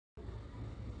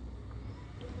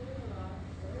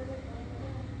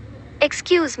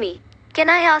Excuse me, can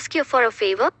I ask you for a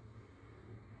favor?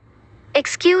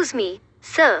 Excuse me,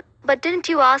 sir, but didn't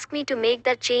you ask me to make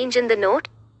that change in the note?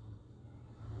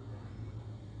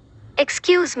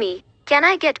 Excuse me, can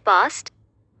I get past?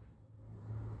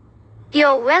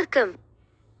 You're welcome.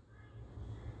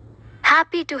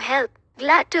 Happy to help,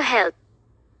 glad to help.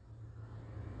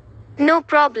 No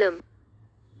problem.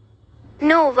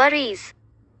 No worries.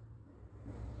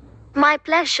 My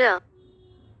pleasure.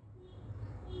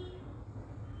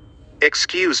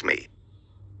 Excuse me.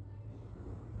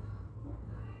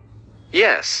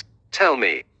 Yes, tell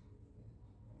me.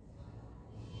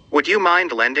 Would you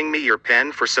mind lending me your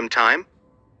pen for some time?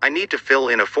 I need to fill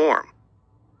in a form.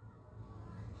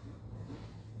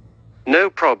 No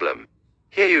problem.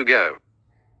 Here you go.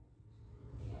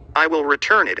 I will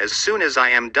return it as soon as I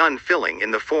am done filling in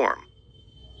the form.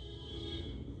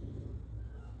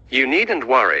 You needn't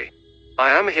worry.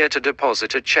 I am here to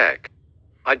deposit a check.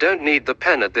 I don't need the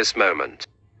pen at this moment.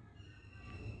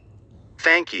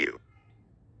 Thank you.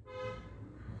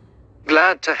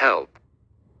 Glad to help.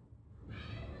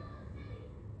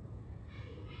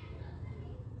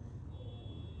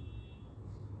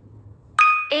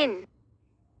 In.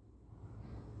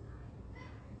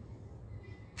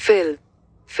 Fill.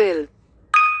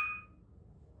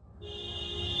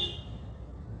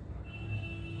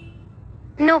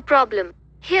 No problem.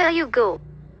 Here you go.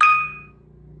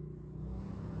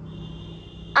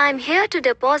 I'm here to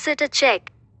deposit a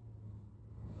check.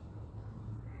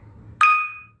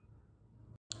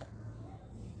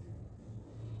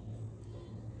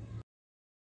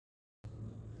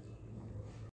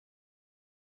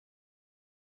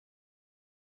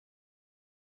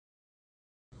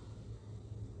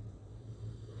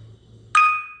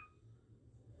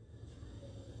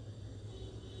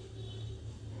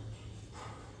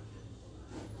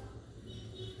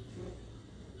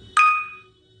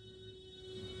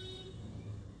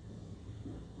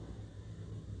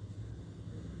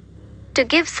 To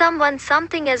give someone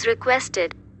something as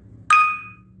requested.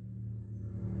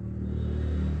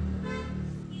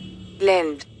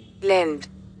 Lend.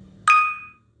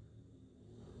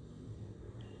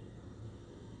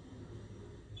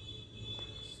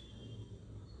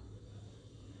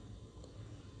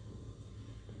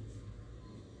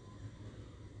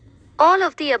 All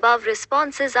of the above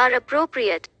responses are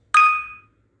appropriate.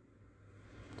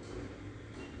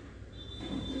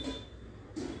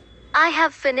 I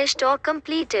have finished or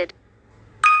completed.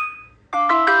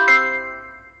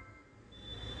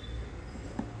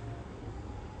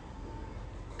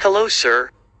 Hello, sir.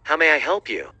 How may I help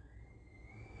you?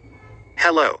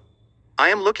 Hello. I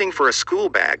am looking for a school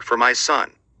bag for my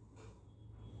son.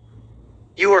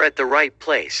 You are at the right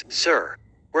place, sir.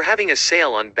 We're having a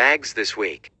sale on bags this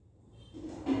week.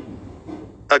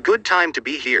 A good time to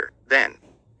be here, then.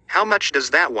 How much does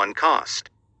that one cost?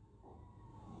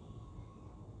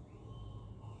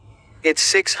 It's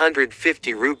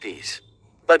 650 rupees.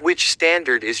 But which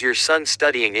standard is your son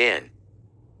studying in?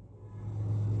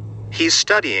 He's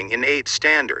studying in 8th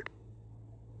standard.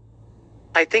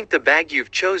 I think the bag you've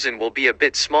chosen will be a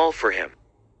bit small for him.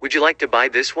 Would you like to buy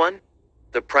this one?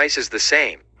 The price is the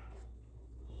same.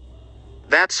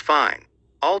 That's fine.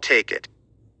 I'll take it.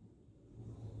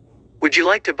 Would you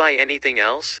like to buy anything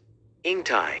else?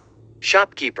 Ingtai.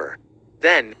 Shopkeeper.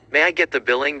 Then, may I get the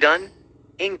billing done?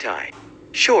 Ingtai.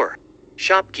 Sure.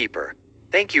 Shopkeeper.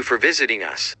 Thank you for visiting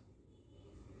us.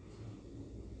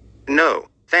 No,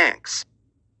 thanks.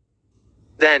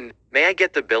 Then, may I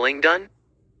get the billing done?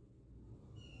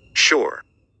 Sure.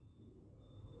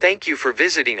 Thank you for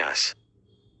visiting us.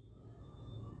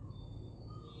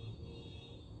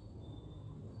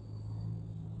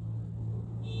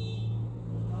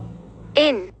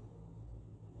 In.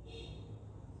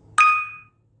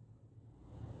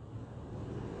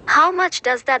 How much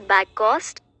does that bag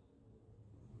cost?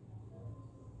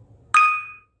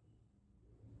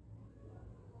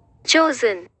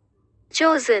 Chosen.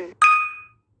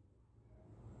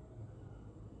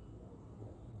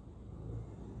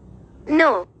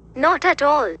 No, not at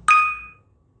all.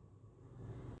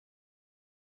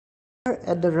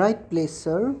 At the right place,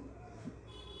 sir.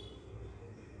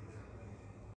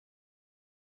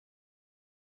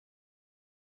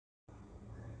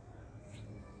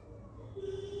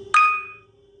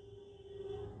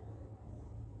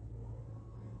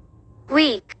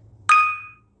 Week.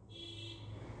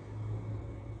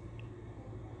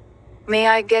 May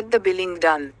I get the billing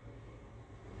done?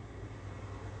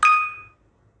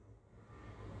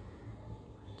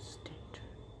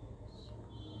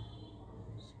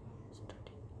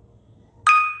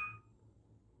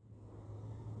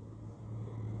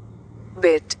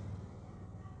 Bit.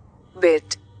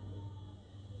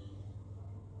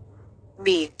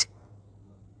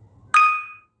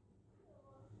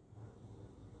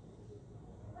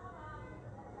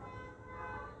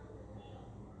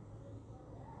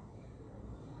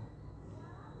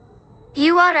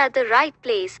 You are at the right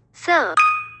place, sir.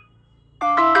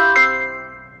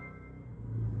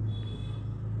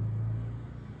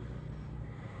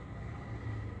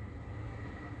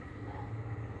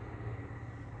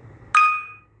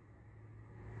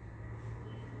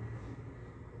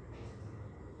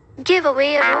 Give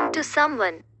away a room to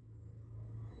someone.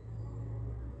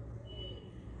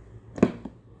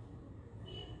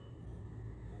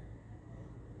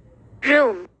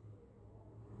 Room.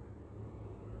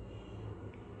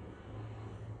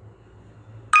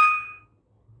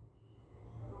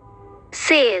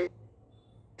 Sale.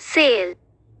 Sale.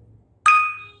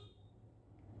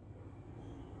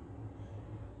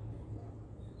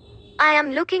 I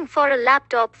am looking for a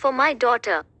laptop for my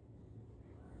daughter.